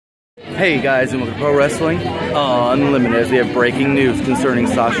Hey guys, and welcome to Pro Wrestling Unlimited, as we have breaking news concerning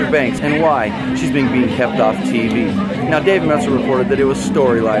Sasha Banks and why she's being kept off TV. Now, Dave Meltzer reported that it was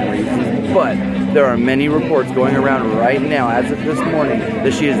storyline reasons, but there are many reports going around right now, as of this morning,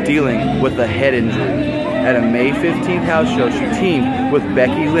 that she is dealing with a head injury. At a May 15th house show, she teamed with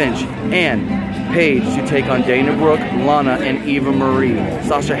Becky Lynch and Paige to take on Dana Brooke, Lana, and Eva Marie.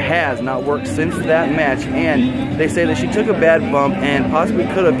 Sasha has not worked since that match, and they say that she took a bad bump and possibly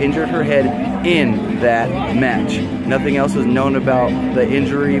could have injured her head in that match. Nothing else is known about the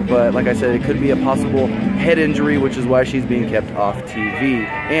injury, but like I said, it could be a possible head injury, which is why she's being kept off TV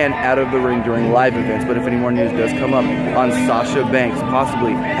and out of the ring during live events. But if any more news does come up on Sasha Banks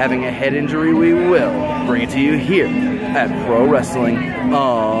possibly having a head injury, we will bring it to you here at Pro Wrestling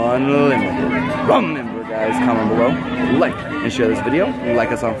Unlimited. Remember guys, comment below, like and share this video,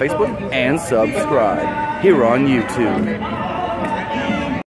 like us on Facebook, and subscribe here on YouTube.